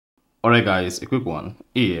Alright guys, a quick one.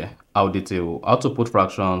 Here, I'll detail how to put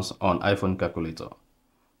fractions on iPhone calculator.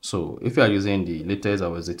 So if you are using the latest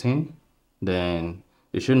iOS 18, then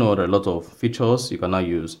you should know there are a lot of features you can now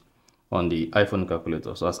use on the iPhone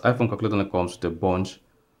calculator. So as iPhone calculator comes with a bunch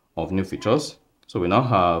of new features. So we now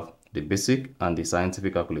have the basic and the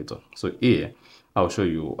scientific calculator. So here, I'll show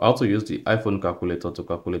you how to use the iPhone calculator to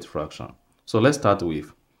calculate fraction. So let's start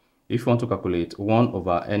with, if you want to calculate 1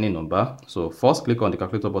 over any number, so first click on the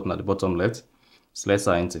calculator button at the bottom left, select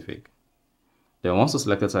scientific. Then once you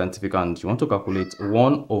select scientific and you want to calculate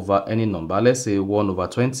 1 over any number, let's say 1 over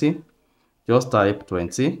 20, just type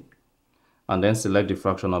 20 and then select the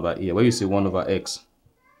fraction number here where you see 1 over x.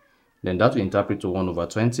 Then that will interpret to 1 over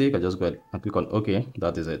 20. You can just go ahead and click on OK.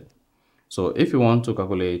 That is it. So if you want to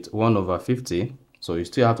calculate 1 over 50, so you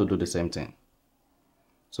still have to do the same thing.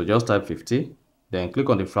 So just type 50. Then click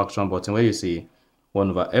on the fraction button where you see 1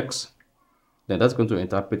 over x. Then that's going to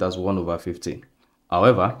interpret as 1 over 50.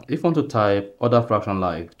 However, if you want to type other fraction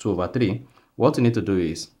like 2 over 3, what you need to do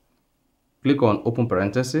is click on open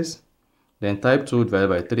parenthesis, then type 2 divided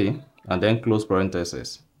by 3, and then close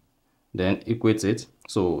parenthesis. Then equate it.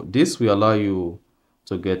 So this will allow you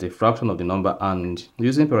to get a fraction of the number, and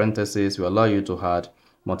using parentheses will allow you to add,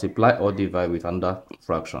 multiply, or divide with another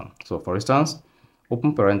fraction. So for instance,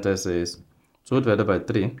 open parenthesis, 2 divided by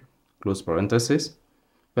 3, close parenthesis. You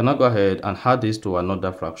can now go ahead and add this to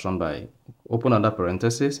another fraction by open another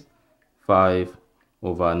parenthesis, 5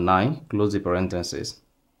 over 9, close the parenthesis,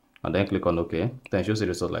 and then click on OK. Then you'll see the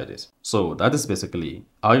result like this. So that is basically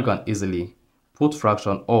how you can easily put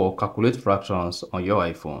fraction or calculate fractions on your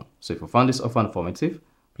iPhone. So if you found this offer informative,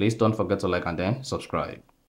 please don't forget to like and then subscribe.